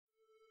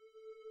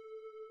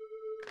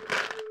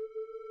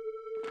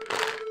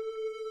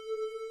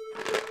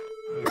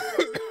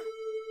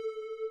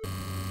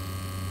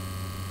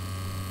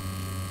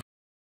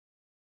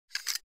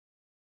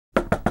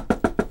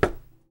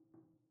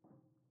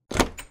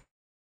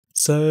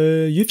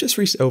So you've just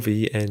reached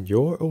LV and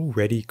you're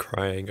already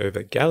crying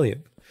over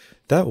gallium.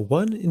 That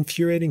one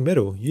infuriating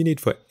metal you need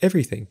for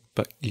everything,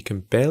 but you can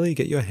barely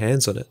get your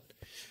hands on it.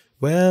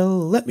 Well,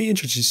 let me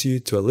introduce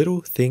you to a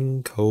little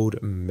thing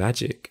called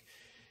magic.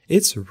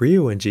 It's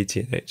real in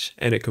GTNH,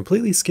 and it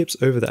completely skips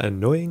over the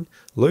annoying,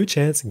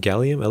 low-chance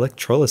gallium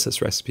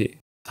electrolysis recipe.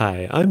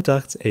 Hi, I'm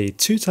Duct, a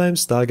 2-time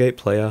Stargate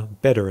player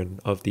veteran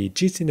of the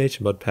GTNH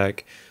mod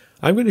pack.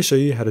 I'm going to show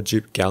you how to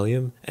dupe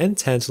gallium and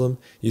tantalum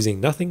using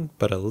nothing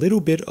but a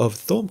little bit of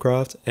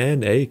Thaumcraft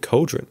and a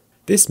cauldron.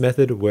 This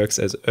method works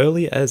as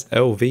early as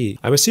LV.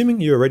 I'm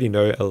assuming you already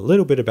know a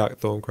little bit about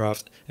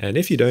Thaumcraft, and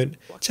if you don't,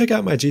 check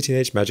out my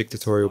GTNH magic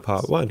tutorial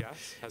part 1.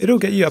 It'll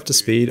get you up to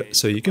speed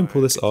so you can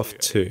pull this off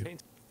too.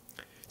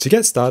 To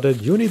get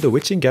started, you'll need the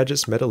Witching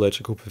Gadget's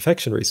Metallurgical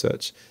Perfection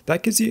research.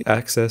 That gives you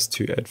access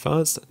to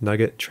advanced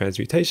nugget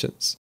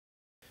transmutations.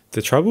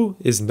 The trouble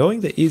is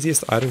knowing the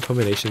easiest item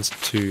combinations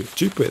to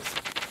dupe with.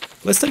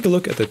 Let's take a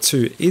look at the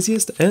 2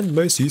 easiest and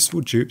most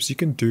useful dupes you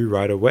can do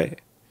right away.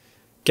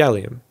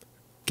 Gallium.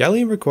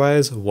 Gallium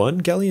requires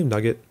 1 gallium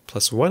nugget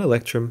plus 1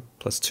 electrum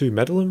plus 2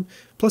 metallum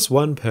plus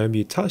 1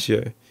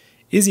 permutatio.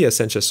 Easy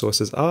essentia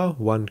sources are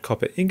 1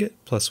 copper ingot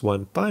plus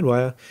 1 fine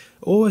wire,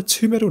 or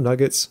 2 metal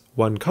nuggets,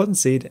 1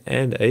 cottonseed,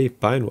 and a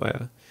fine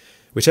wire.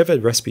 Whichever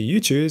recipe you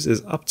choose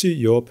is up to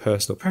your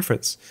personal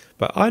preference,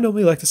 but I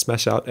normally like to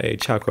smash out a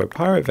chalco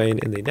pyrite vein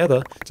in the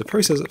nether to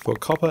process it for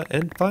copper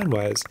and fine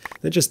wires,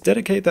 then just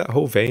dedicate that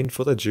whole vein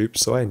for the dupe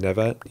so I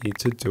never need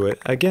to do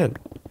it again.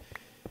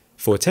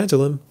 For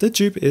tantalum, the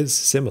dupe is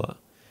similar.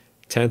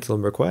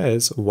 Tantalum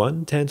requires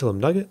 1 tantalum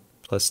nugget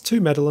plus 2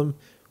 metallum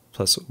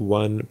plus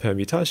 1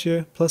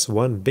 permutatio plus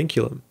 1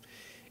 vinculum.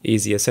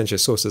 Easy essentia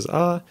sources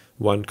are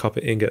 1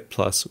 copper ingot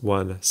plus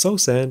 1 soul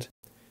sand,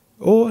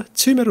 or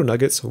 2 metal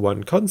nuggets,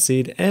 1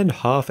 cottonseed, and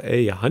half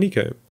a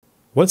honeycomb.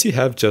 Once you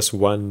have just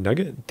 1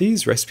 nugget,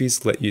 these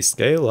recipes let you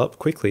scale up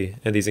quickly,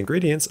 and these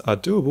ingredients are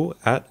doable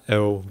at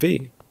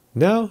LV.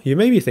 Now, you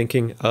may be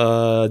thinking,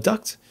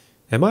 Duct,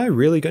 am I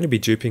really going to be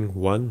duping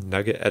 1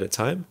 nugget at a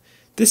time?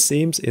 This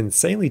seems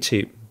insanely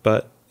cheap,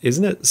 but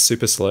isn't it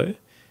super slow?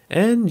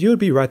 And you would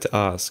be right to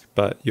ask,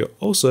 but you're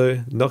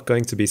also not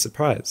going to be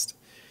surprised.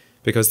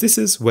 Because this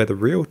is where the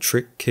real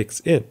trick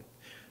kicks in.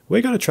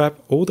 We're going to trap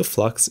all the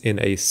flux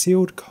in a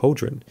sealed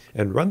cauldron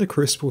and run the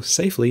crucible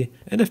safely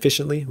and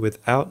efficiently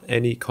without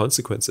any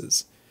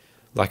consequences.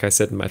 Like I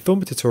said in my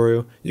Thaumcraft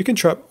tutorial, you can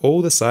trap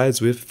all the sides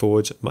with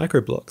forged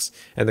microblocks,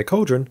 and the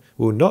cauldron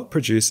will not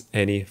produce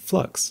any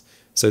flux.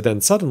 So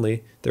then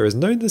suddenly, there is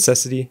no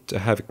necessity to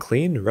have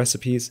clean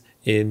recipes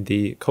in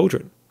the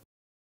cauldron.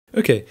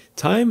 Okay,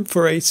 time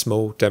for a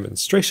small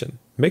demonstration.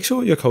 Make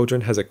sure your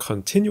cauldron has a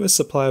continuous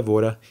supply of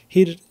water,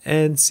 heated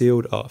and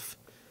sealed off.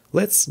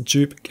 Let's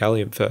dupe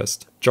gallium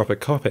first. Drop a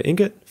copper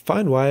ingot,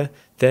 fine wire,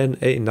 then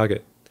a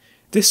nugget.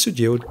 This should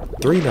yield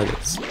 3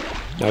 nuggets.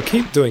 Now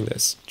keep doing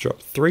this. Drop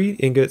 3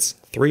 ingots,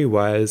 3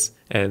 wires,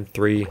 and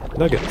 3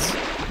 nuggets.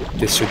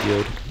 This should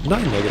yield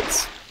 9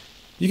 nuggets.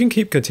 You can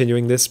keep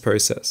continuing this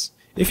process.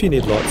 If you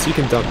need lots, you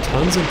can dump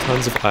tons and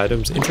tons of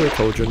items into the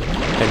cauldron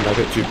and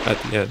nugget dupe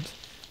at the end.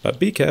 But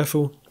be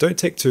careful, don't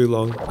take too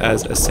long,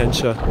 as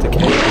essentia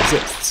decay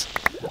exists.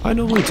 I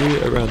normally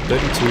do around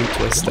 32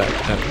 to a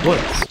stack at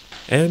once.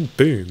 And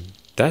boom,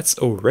 that's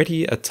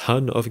already a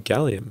ton of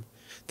gallium.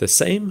 The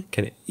same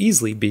can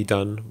easily be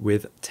done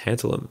with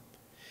tantalum.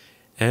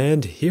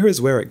 And here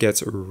is where it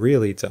gets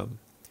really dumb.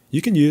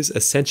 You can use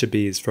essentia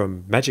bees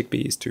from magic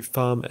bees to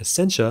farm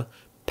essentia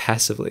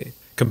passively.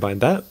 Combine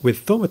that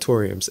with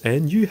thaumatoriums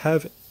and you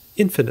have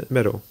infinite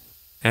metal.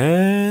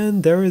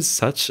 And there is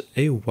such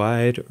a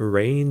wide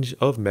range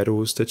of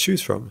metals to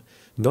choose from,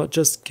 not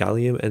just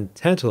gallium and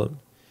tantalum.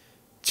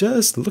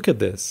 Just look at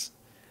this.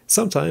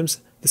 Sometimes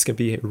this can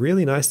be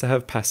really nice to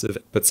have passive,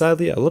 but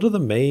sadly a lot of the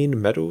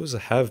main metals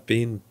have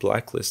been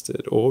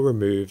blacklisted or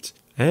removed.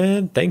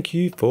 And thank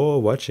you for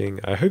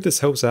watching. I hope this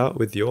helps out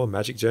with your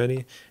magic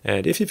journey,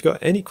 and if you've got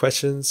any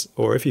questions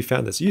or if you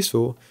found this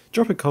useful,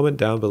 drop a comment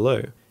down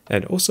below.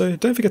 And also,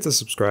 don't forget to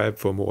subscribe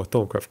for more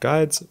Thaumcraft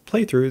guides,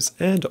 playthroughs,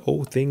 and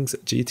all things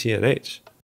GTNH.